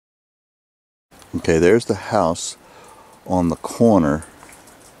Okay, there's the house on the corner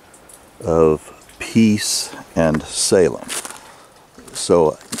of Peace and Salem.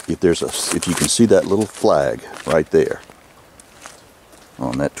 So if you can see that little flag right there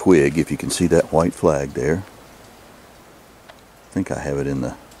on that twig, if you can see that white flag there, I think I have it in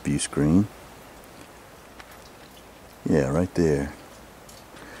the view screen. Yeah, right there.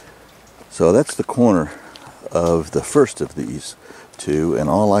 So that's the corner of the first of these two, and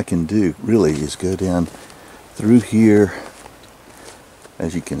all I can do really is go down through here.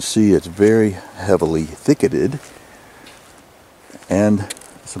 As you can see, it's very heavily thicketed, and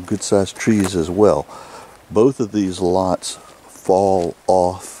some good sized trees as well. Both of these lots fall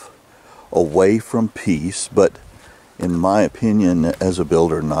off away from Peace, but in my opinion as a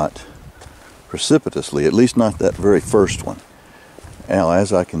builder, not precipitously, at least not that very first one. Now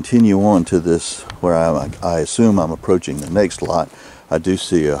as I continue on to this, where I assume I'm approaching the next lot, I do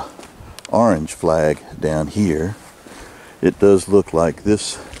see a orange flag down here. It does look like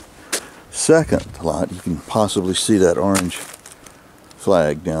this second lot, you can possibly see that orange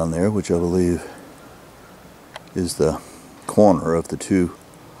flag down there, which I believe is the corner of the two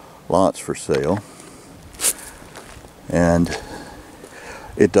lots for sale. And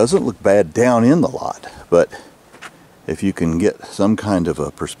it doesn't look bad down in the lot, but if you can get some kind of a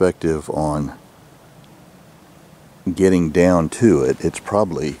perspective on getting down to it, it's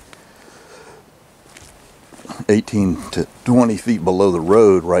probably 18 to 20 feet below the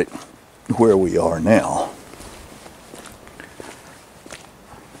road right where we are now.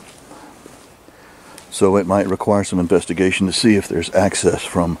 So it might require some investigation to see if there's access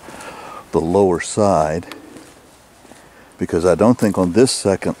from the lower side, because I don't think on this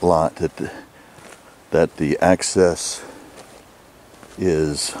second lot that the access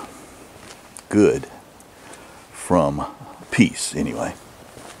is good from Peace anyway.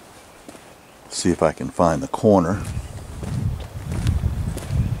 See if I can find the corner.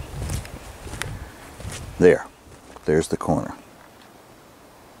 There's the corner.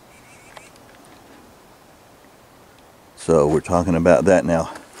 So we're talking about that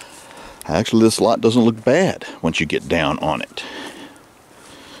now. Actually, this lot doesn't look bad once you get down on it.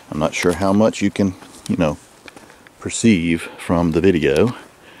 I'm not sure how much you can, perceive from the video.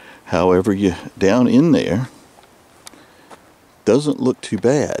 However, you down in there doesn't look too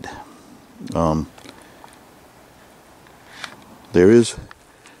bad. There is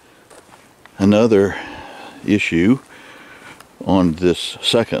another issue on this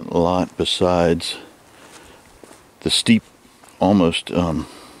second lot besides the steep, almost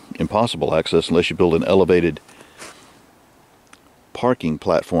impossible access unless you build an elevated parking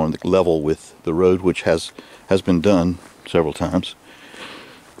platform level with the road, which has been done several times.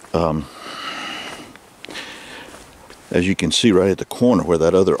 As you can see right at the corner where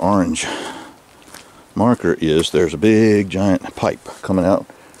that other orange marker is, there's a big giant pipe coming out,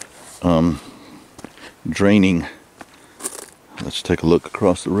 draining. Let's take a look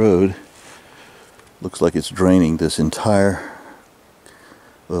across the road. Looks like it's draining this entire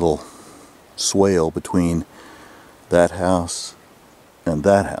little swale between that house and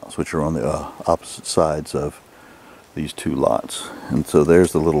that house, which are on the opposite sides of these two lots. And so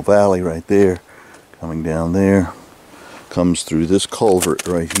there's the little valley right there, coming down there, comes through this culvert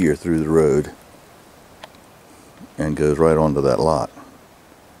right here through the road, and goes right onto that lot.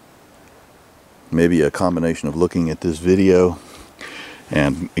 Maybe a combination of looking at this video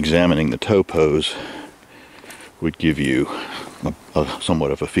and examining the topos would give you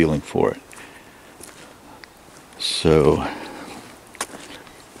somewhat of a feeling for it. So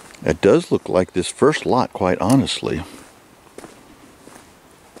it does look like this first lot, quite honestly,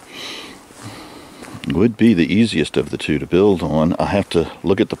 would be the easiest of the two to build on. I have to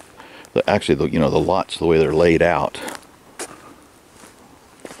look at the lots, the way they're laid out.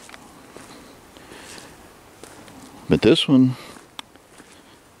 But this one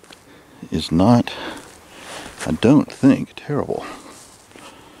is not, I don't think, terrible.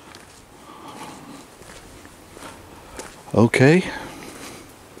 Okay.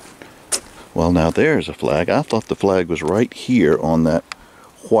 Well, now there's a flag. I thought the flag was right here on that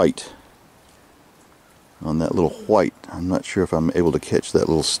white, on that little white. I'm not sure if I'm able to catch that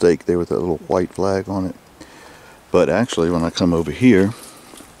little stake there with that little white flag on it. But actually, when I come over here,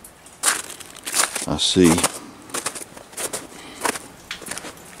 I see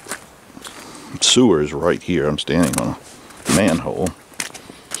sewer is right here. I'm standing on a manhole.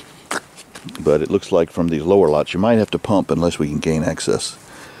 But it looks like from these lower lots, you might have to pump unless we can gain access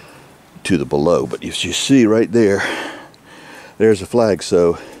to the below. But as you see right there, there's a flag.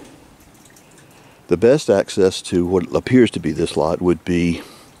 So the best access to what appears to be this lot would be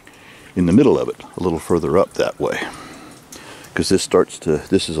in the middle of it, a little further up that way. Because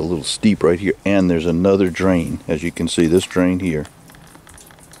this is a little steep right here, and there's another drain, as you can see, this drain here.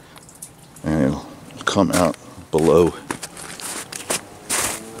 And it'll come out below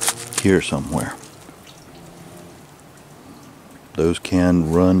here somewhere. Those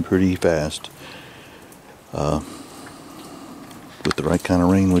can run pretty fast with the right kind of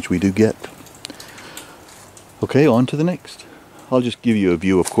rain, which we do get. Okay, on to the next. I'll just give you a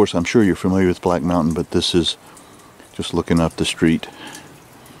view. Of course, I'm sure you're familiar with Black Mountain, but this is just looking up the street.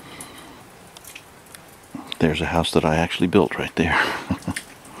 There's a house that I actually built right there.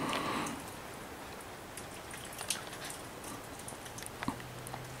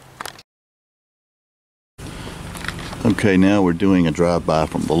 Okay, now we're doing a drive-by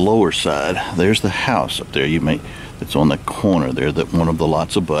from the lower side. There's the house up there. It's on the corner there, that one of the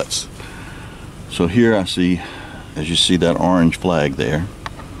lots of butts. So here I see, as you see, that orange flag there.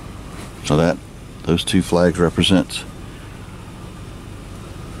 So those two flags represent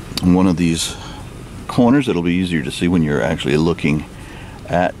one of these corners. It'll be easier to see when you're actually looking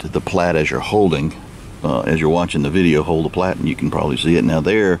at the plat as you're holding. As you're watching the video, hold the plat and you can probably see it. Now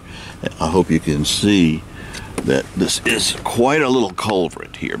there, I hope you can see that this is quite a little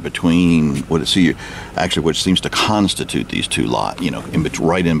culvert here between which seems to constitute these two lots,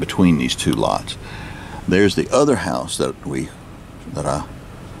 right in between these two lots. There's the other house that I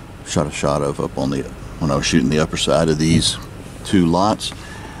shot a shot of up on when I was shooting the upper side of these two lots.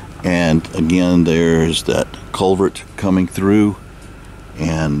 And again, there's that culvert coming through,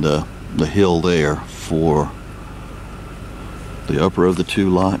 and the hill there for the upper of the two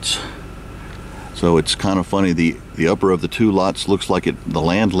lots. So it's kind of funny, the upper of the two lots looks like the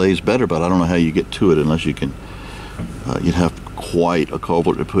land lays better, but I don't know how you get to it unless you can, you'd have quite a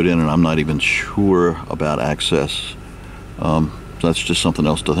culvert to put in, and I'm not even sure about access. So that's just something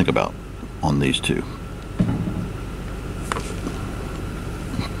else to think about on these two.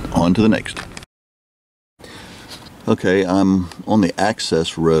 On to the next. Okay, I'm on the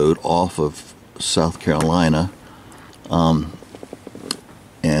access road off of South Carolina.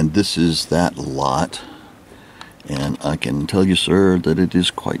 And this is that lot, and I can tell you, sir, that it is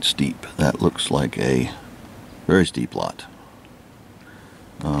quite steep. That looks like a very steep lot.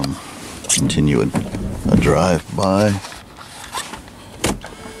 Continue a drive by.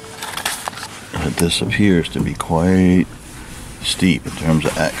 This appears to be quite steep in terms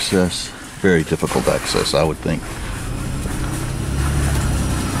of access. Very difficult access, I would think.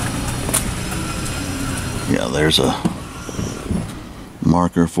 Yeah, there's a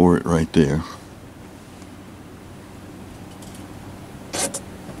marker for it right there.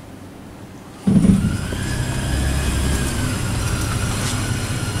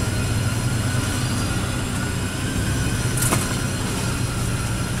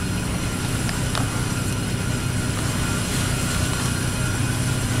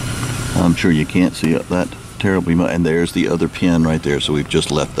 I'm sure you can't see that terribly much, and there's the other pin right there. So we've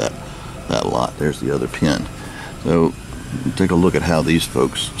just left that lot. There's the other pin. So take a look at how these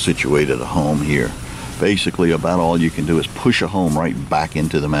folks situated a home here. Basically, about all you can do is push a home right back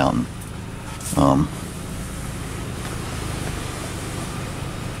into the mountain.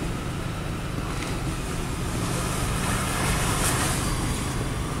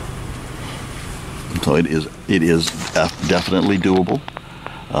 So it is definitely doable.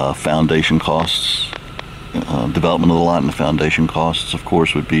 Foundation costs, development of the lot and the foundation costs, of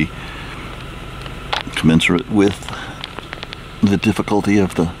course, would be commensurate with the difficulty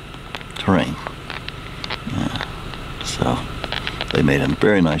of the terrain. Yeah. So they made a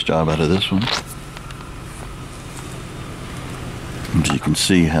very nice job out of this one. As you can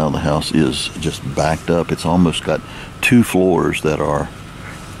see how the house is just backed up. It's almost got 2 floors that are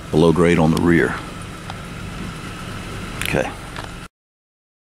below grade on the rear. Okay.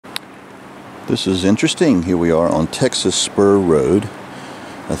 This is interesting. Here we are on Texas Spur Road.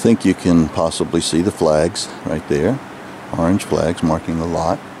 I think you can possibly see the flags right there. Orange flags marking the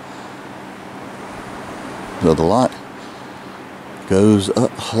lot. So the lot goes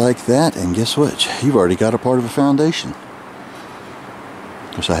up like that, and guess what? You've already got a part of a foundation.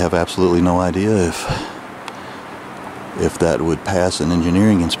 Of course, I have absolutely no idea if that would pass an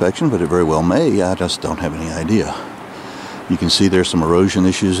engineering inspection, but it very well may. I just don't have any idea. You can see there's some erosion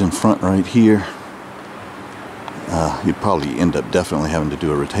issues in front right here. You'd probably end up definitely having to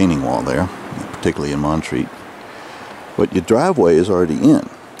do a retaining wall there, particularly in Montreat. But your driveway is already in.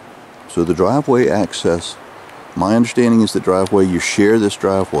 So the driveway access, my understanding is the driveway, you share this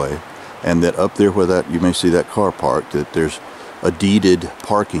driveway, and that up there where you may see that car parked, that there's a deeded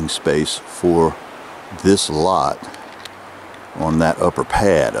parking space for this lot on that upper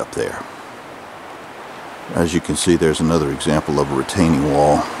pad up there. As you can see, there's another example of a retaining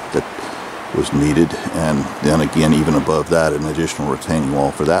wall that was needed, and then again, even above that, an additional retaining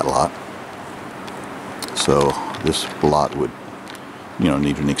wall for that lot. So this lot would,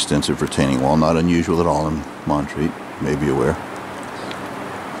 need an extensive retaining wall. Not unusual at all in Montreat, you may be aware.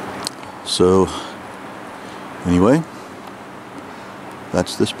 So anyway,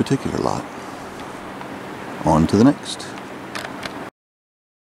 that's this particular lot. On to the next.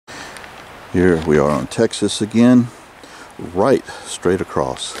 Here we are on Texas again, right straight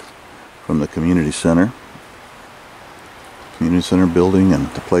across from the community center building and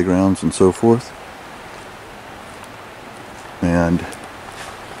the playgrounds and so forth. And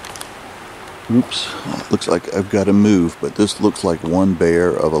oops, looks like I've got to move, but this looks like one bear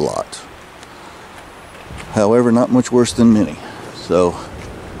of a lot. However, not much worse than many. So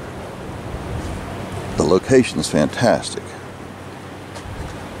the location is fantastic.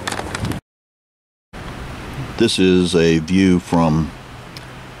 This is a view from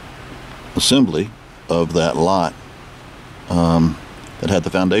assembly of that lot that had the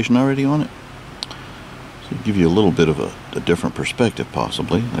foundation already on it. So give you a little bit of a different perspective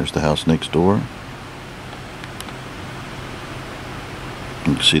possibly. There's the house next door.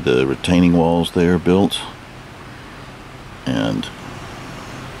 You can see the retaining walls there built. And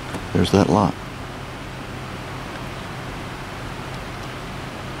there's that lot.